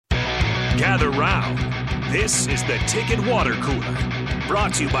Gather round. This is the Ticket Water Cooler,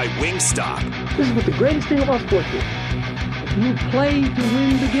 brought to you by Wingstop. This is what the greatest thing about sports is. You play to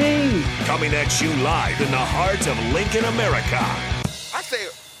win the game. Coming at you live in the heart of Lincoln, America. I say,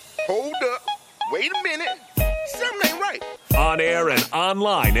 hold up, wait a minute, something ain't right. On air and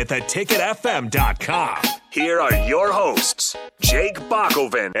online at theticketfm.com. Here are your hosts, Jake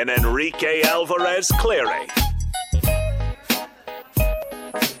Bakoven and Enrique Alvarez Clary.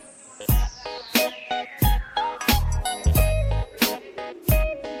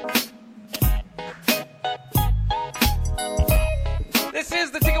 This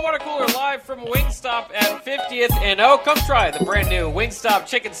is the Ticket Water Cooler live from Wingstop at 50th and O. Come try the brand new Wingstop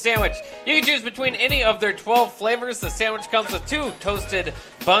chicken sandwich. You can choose between any of their 12 flavors. The sandwich comes with 2 toasted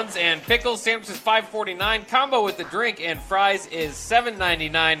buns and pickles. Sandwich is $5.49. Combo with the drink and fries is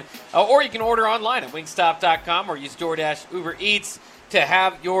 $7.99. Or you can order online at wingstop.com or use DoorDash, Uber Eats to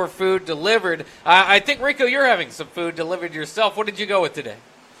have your food delivered. I think, Rico, you're having some food delivered yourself. What did you go with today?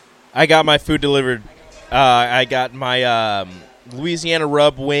 I got my food delivered. I got my Louisiana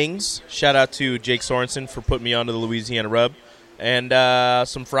Rub wings. Shout out to Jake Sorensen for putting me onto the Louisiana Rub. And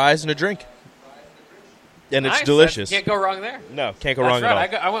some fries and a drink. And Nice. it's delicious. Can't go wrong there. No, can't go That's wrong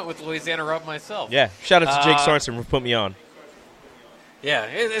right. at all. I went with Louisiana Rub myself. Yeah, shout out to Jake Sorensen for putting me on. Yeah,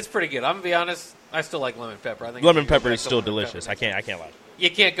 it's pretty good. I'm going to be honest. I still like lemon pepper. I think Lemon you go pepper back is to still lemon delicious. pepper. I can't lie. You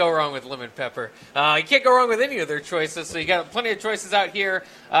can't go wrong with lemon pepper. You can't go wrong with any of their choices. So you got plenty of choices out here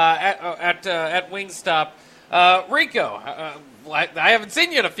at Wingstop. Rico, I haven't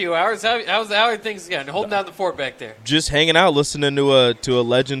seen you in a few hours. How are things going? Holding down the fort back there. Just hanging out, listening to a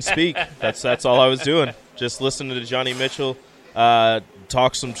legend speak. That's all I was doing. Just listening to Johnny Mitchell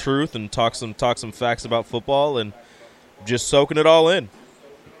talk some truth and talk some facts about football, and just soaking it all in.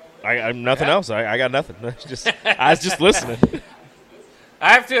 I'm nothing else. I got nothing. I was just listening.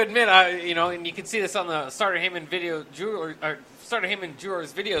 I have to admit, and you can see this on the Starter Heyman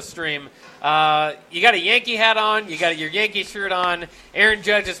Jewelers video stream. You got a Yankee hat on. You got your Yankee shirt on. Aaron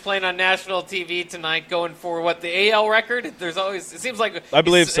Judge is playing on national TV tonight, going for the AL record. There's always, it seems like I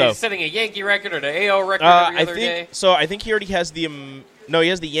believe so. He's setting a Yankee record or the AL record every other day. So I think he already has he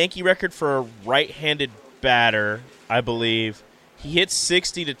has the Yankee record for a right-handed batter, I believe. He hit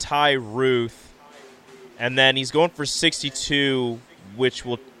 60 to tie Ruth, and then he's going for 62, which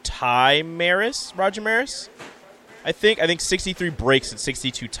will tie Roger Maris. I think 63 breaks it,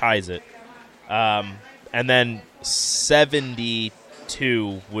 62 ties it. And then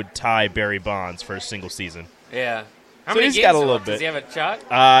 72 would tie Barry Bonds for a single season. Yeah. How So many he's games got a are little left? bit. Does he have a shot?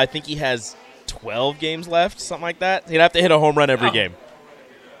 I think he has 12 games left, something like that. He'd have to hit a home run every game.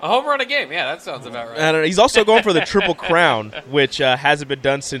 A home run a game. Yeah, that sounds about right. I don't know. He's also going for the Triple Crown, which hasn't been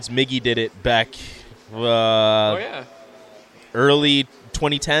done since Miggy did it back early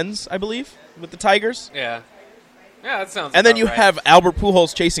 2010s, I believe, with the Tigers. Yeah. Yeah, that sounds And then about you right. have Albert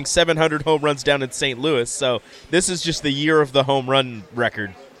Pujols chasing 700 home runs down in St. Louis. So this is just the year of the home run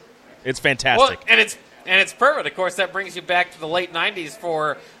record. It's fantastic. Well, and it's perfect. Of course, that brings you back to the late 90s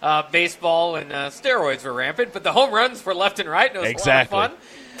for baseball and steroids were rampant, but the home runs were left and right, and it was Exactly. a lot of fun.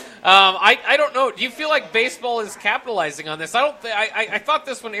 I don't know. Do you feel like baseball is capitalizing on this? I thought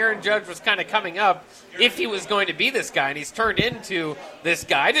this when Aaron Judge was kind of coming up, if he was going to be this guy, and he's turned into this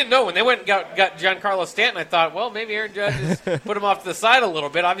guy. I didn't know when they went and got Giancarlo Stanton. I thought, well, maybe Aaron Judge has put him off to the side a little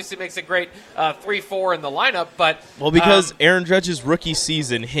bit. Obviously, makes a great 3-4 in the lineup, but because Aaron Judge's rookie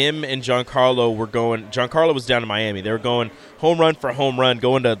season, him and Giancarlo were going. Giancarlo was down in Miami. They were going home run for home run,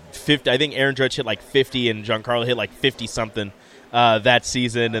 going to 50. I think Aaron Judge hit like 50, and Giancarlo hit like 50 something. That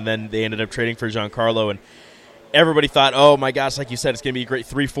season, and then they ended up trading for Giancarlo, and everybody thought, oh my gosh, like you said, it's going to be a great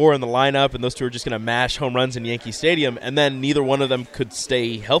 3-4 in the lineup, and those two are just going to mash home runs in Yankee Stadium, and then neither one of them could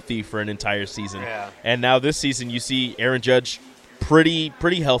stay healthy for an entire season. Yeah. And now this season, you see Aaron Judge pretty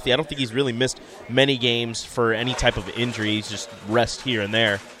healthy. I don't think he's really missed many games for any type of injury. He's just rest here and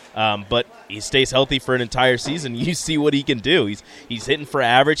there. But he stays healthy for an entire season. You see what he can do. He's hitting for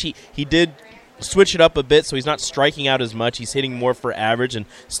average. He did switch it up a bit, so he's not striking out as much. He's hitting more for average and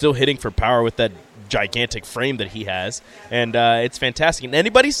still hitting for power with that gigantic frame that he has. And it's fantastic. And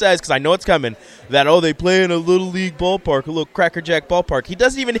anybody says, because I know it's coming, that, they play in a little league ballpark, a little crackerjack ballpark. He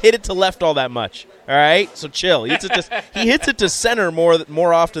doesn't even hit it to left all that much. All right? So chill. He hits it to center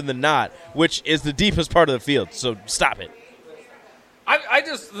more often than not, which is the deepest part of the field. So stop it. I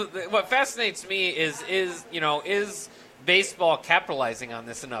just what fascinates me is baseball capitalizing on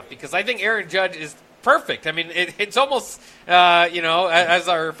this enough, because I think Aaron Judge is perfect. I mean, it's almost, as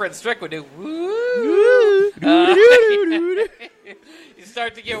our friend Strick would do, woo. you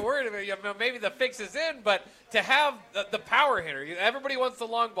start to get worried about, you know, maybe the fix is in, but to have the power hitter, everybody wants the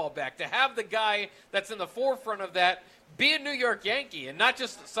long ball back, to have the guy that's in the forefront of that be a New York Yankee and not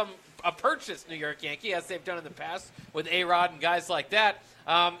just a purchased New York Yankee, as they've done in the past with A-Rod and guys like that.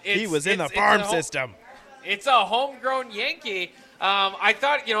 He was in the farm system. It's a homegrown Yankee. I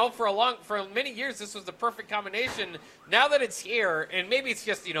thought, you know, for many years this was the perfect combination. Now that it's here, and maybe it's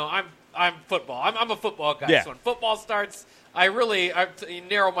just, you know, I'm football. I'm a football guy. Yeah. So when football starts, I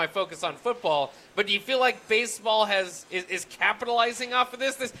narrow my focus on football. But do you feel like baseball is capitalizing off of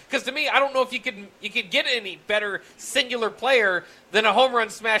this? Because to me, I don't know if you could get any better singular player than a home run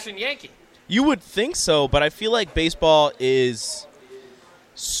smashing Yankee. You would think so, but I feel like baseball is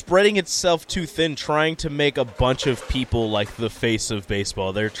spreading itself too thin, trying to make a bunch of people like the face of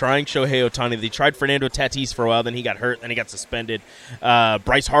baseball. They're trying Shohei Ohtani. They tried Fernando Tatis for a while, then he got hurt, then he got suspended.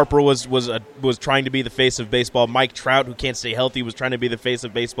 Bryce Harper was trying to be the face of baseball. Mike Trout, who can't stay healthy, was trying to be the face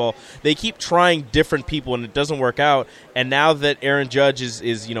of baseball. They keep trying different people, and it doesn't work out. And now that Aaron Judge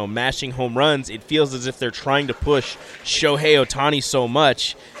is you know, mashing home runs, it feels as if they're trying to push Shohei Ohtani so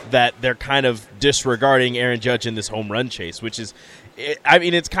much that they're kind of disregarding Aaron Judge in this home run chase, which is, I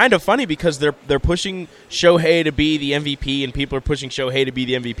mean, it's kind of funny because they're pushing Shohei to be the MVP, and people are pushing Shohei to be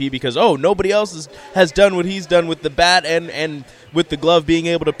the MVP because, oh, nobody else has done what he's done with the bat and with the glove, being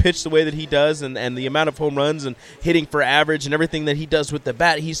able to pitch the way that he does, and the amount of home runs and hitting for average and everything that he does with the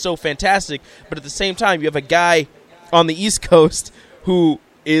bat. He's so fantastic. But at the same time, you have a guy on the East Coast who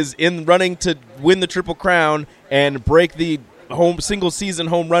is in running to win the Triple Crown and break the single season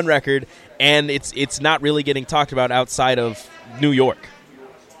home run record, and it's not really getting talked about outside of New York.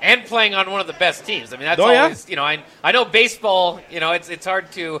 And playing on one of the best teams. I mean, that's always, you know, I know baseball, you know, it's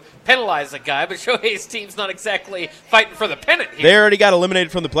hard to penalize a guy, but Shohei's team's not exactly fighting for the pennant here. They already got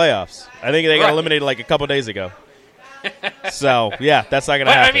eliminated from the playoffs. I think they got eliminated like a couple days ago. So, yeah, that's not going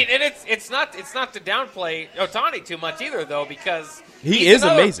to happen. I mean, and it's not to downplay Ohtani too much either, though, because he is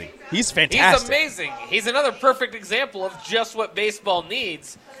amazing. He's fantastic. He's amazing. He's another perfect example of just what baseball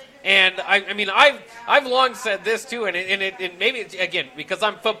needs. And I mean, I've long said this too, and it maybe again because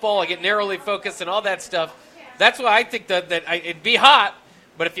I'm football, I get narrowly focused and all that stuff. That's why I think that it'd be hot,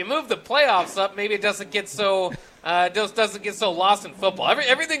 but if you move the playoffs up, maybe it doesn't get so lost in football.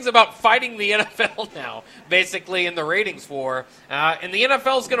 Everything's about fighting the NFL now, basically in the ratings war, and the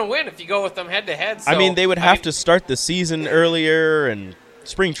NFL is going to win if you go with them head to head. I mean, they would have to start the season earlier, and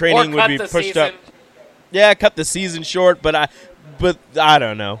spring training would be pushed up. Yeah, cut the season short, but I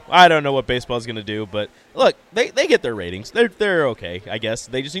don't know. I don't know what baseball is going to do. But look, they get their ratings. They're okay, I guess.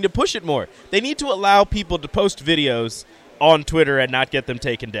 They just need to push it more. They need to allow people to post videos on Twitter and not get them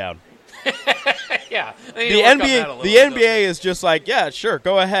taken down. Yeah. The NBA is just like, yeah, sure,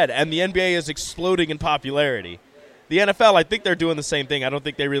 go ahead. And the NBA is exploding in popularity. The NFL, I think they're doing the same thing. I don't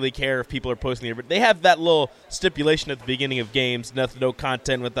think they really care if people are posting it. But they have that little stipulation at the beginning of games, no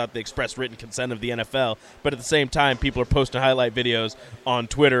content without the express written consent of the NFL. But at the same time, people are posting highlight videos on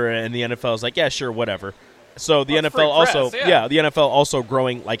Twitter, and the NFL is like, yeah, sure, whatever. So the NFL also, the NFL also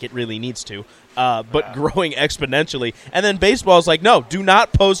growing like it really needs to, but growing exponentially. And then baseball is like, no, do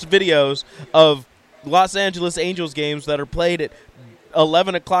not post videos of Los Angeles Angels games that are played at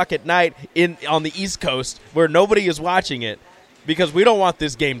 11 o'clock at night on the East Coast where nobody is watching it, because we don't want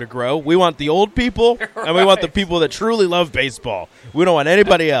this game to grow. We want the old people, and we want the people that truly love baseball. We don't want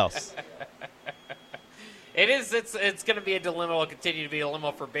anybody else. It's going to be a dilemma. It'll continue to be a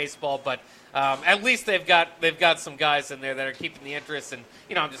dilemma for baseball, but at least they've got some guys in there that are keeping the interest. And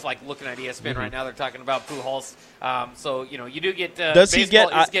I'm just like looking at ESPN right now. They're talking about Pujols. So you do get baseball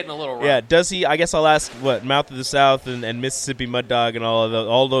is getting a little rough. Yeah, does he? I guess I'll ask Mouth of the South and Mississippi Mud Dog and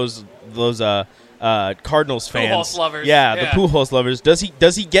all those Cardinals fans. Pujols lovers. Yeah, the Pujols lovers. Does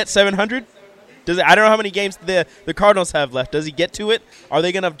he get 700? I don't know how many games the Cardinals have left. Does he get to it? Are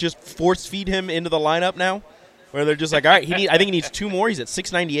they going to just force feed him into the lineup now? Where they're just like, all right, I think he needs 2 more. He's at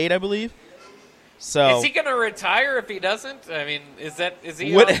 698, I believe. So is he going to retire if he doesn't? I mean, is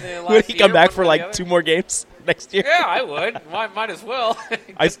he would, on the last would he come year, back for like 2 more games next year? Yeah, I would. Might as well.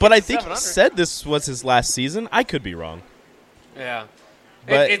 But I think he said this was his last season. I could be wrong. Yeah.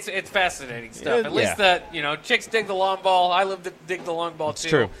 But it's fascinating stuff. At least chicks dig the long ball. I live to dig the long ball too.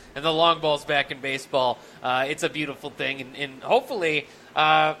 True. And the long ball's back in baseball. It's a beautiful thing, and hopefully,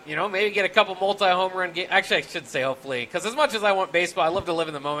 maybe get a couple multi-home run games. Actually, I should say hopefully, because as much as I want baseball, I love to live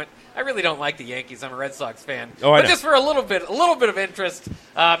in the moment. I really don't like the Yankees. I'm a Red Sox fan. But just for a little bit of interest,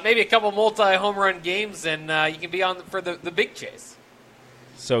 maybe a couple multi-home run games, and you can be on for the big chase.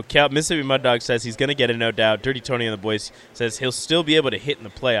 So Mississippi Mud Dog says he's going to get it, no doubt. Dirty Tony and the boys says he'll still be able to hit in the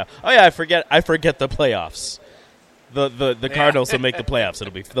playoff. Oh yeah, I forget the playoffs. The Cardinals will make the playoffs.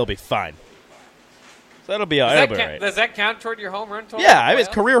 They'll be fine. So that'll be all right. Does that count toward your home run total? Yeah, I mean, it's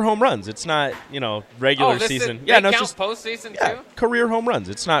career home runs. It's not, regular season. They it's count just postseason yeah, too? career home runs.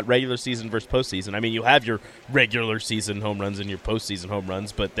 It's not regular season versus postseason. I mean, you have your regular season home runs and your postseason home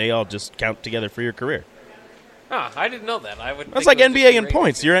runs, but they all just count together for your career. Huh, I didn't know that. That's like NBA and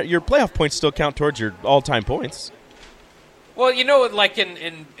points. Your playoff points still count towards your all-time points. Well, like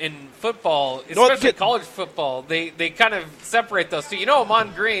in football, especially college football, they kind of separate those two.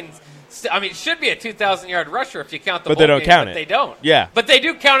 Amon Green's, should be a 2,000-yard rusher if you count the but bowl they don't games, count but it. They don't. Yeah. But they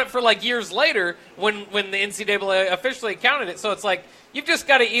do count it for years later when the NCAA officially counted it. So it's you've just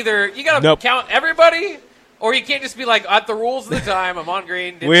got to count everybody, or you can't just be at the rules of the time. Amon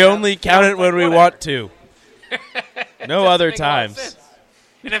Green. We only count it when we want to. No other times.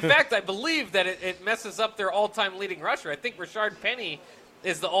 And in fact, I believe that it messes up their all-time leading rusher. I think Rashard Penny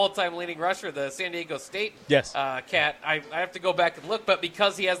is the all-time leading rusher, the San Diego State cat. I have to go back and look, but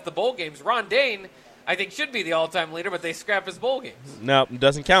because he has the bowl games, Ron Dane, I think, should be the all-time leader, but they scrap his bowl games. No, it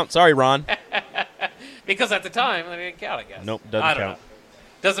doesn't count. Sorry, Ron. Because at the time, they didn't count, I guess. Nope, doesn't count.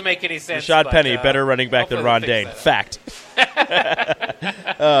 Doesn't make any sense. Rashad Penny, better running back than Ron Dane. Fact.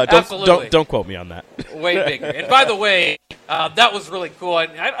 Absolutely. Don't quote me on that. Way bigger. And by the way, that was really cool.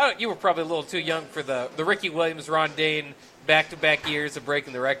 You were probably a little too young for the Ricky Williams, Ron Dane back-to-back years of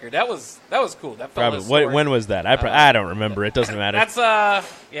breaking the record. That was cool. That probably. When was that? I don't remember. It doesn't matter. That's I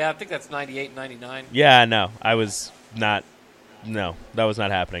think that's 98, 99. Yeah, no, I was not. No, that was not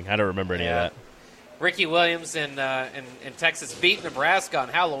happening. I don't remember any of that. Ricky Williams in Texas beat Nebraska on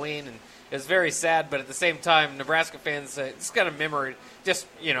Halloween, and it was very sad. But at the same time, Nebraska fans just kind of memory. Just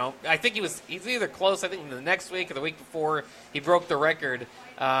I think he's either close. I think the next week or the week before he broke the record,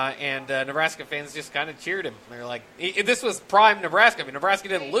 and Nebraska fans just kind of cheered him. They're like, this was prime Nebraska. Nebraska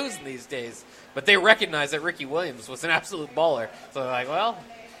didn't lose in these days, but they recognized that Ricky Williams was an absolute baller. So they're like, well,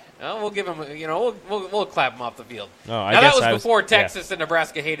 we'll give him, we'll clap him off the field. Oh, that was before Texas and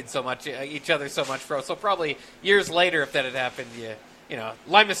Nebraska hated each other so much, so probably years later, if that had happened,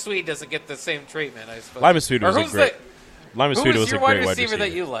 Lima Swede doesn't get the same treatment, I suppose. Lima Swede was great. Lima Swede was a great wide receiver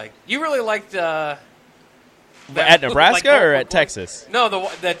that you liked? You really liked at Nebraska or at Texas? No,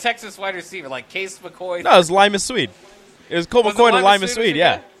 the Texas wide receiver, Case McCoy. No, it was Lima Swede. It was Colt McCoy to Lima Swede,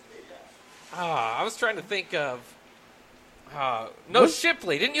 yeah. I was trying to think of.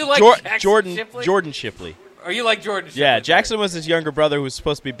 Shipley. Didn't you like Jordan Shipley? Jordan Shipley. Or you like Jordan Shipley? Yeah, Jackson was his younger brother who was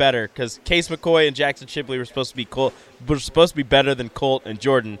supposed to be better because Case McCoy and Jackson Shipley were supposed to be better than Colt and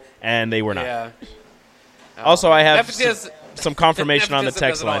Jordan, and they were not. Yeah. Also, I have some confirmation on the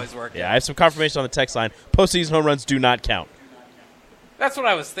text line. Yeah, I have some confirmation on the text line. Postseason home runs do not count. That's what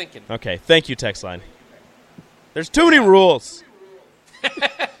I was thinking. Okay, thank you, text line. There's too many rules.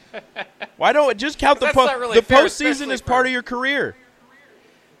 Why don't just count the postseason as part of your career?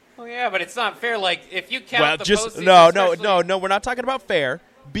 Well, yeah, but it's not fair. If you count postseason, no. We're not talking about fair.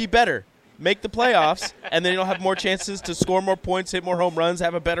 Be better. Make the playoffs, and then you'll have more chances to score more points, hit more home runs,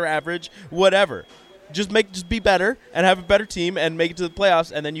 have a better average, whatever. Just be better and have a better team and make it to the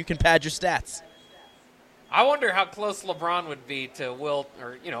playoffs, and then you can pad your stats. I wonder how close LeBron would be to Wilt,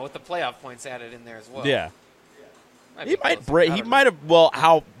 or with the playoff points added in there as well. Yeah. He might break. He might have. Well,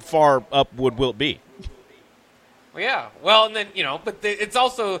 how far up would Wilt be? Well, yeah. Well, and then but it's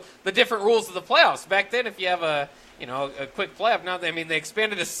also the different rules of the playoffs. Back then, if you have a quick playoff, now they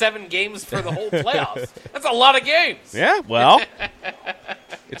expanded to 7 games for the whole playoffs. That's a lot of games. Yeah. Well,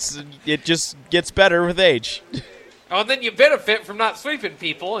 it just gets better with age. Oh, and then you benefit from not sweeping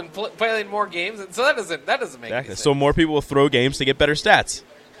people and playing more games, and so that doesn't make any sense. So more people will throw games to get better stats.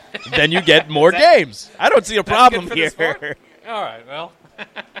 Then you get more games. I don't see a problem here. All right, well,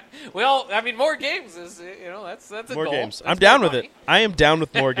 more games is that's a more goal. Games. That's I'm down with money. it. I am down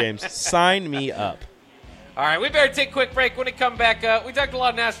with more games. Sign me up. All right, we better take a quick break. When we come back, we talked a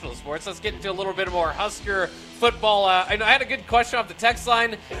lot of national sports. Let's get into a little bit more Husker football. I had a good question off the text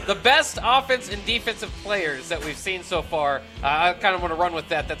line. The best offense and defensive players that we've seen so far. I kind of want to run with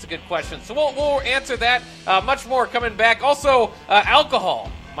that. That's a good question. So we'll answer that. Much more coming back. Also,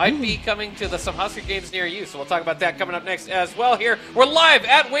 alcohol might be coming to some Husker games near you. So we'll talk about that coming up next as well here. We're live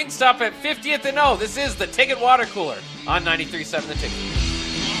at Wingstop at 50th and O. This is the Ticket Water Cooler on 93.7 The Ticket.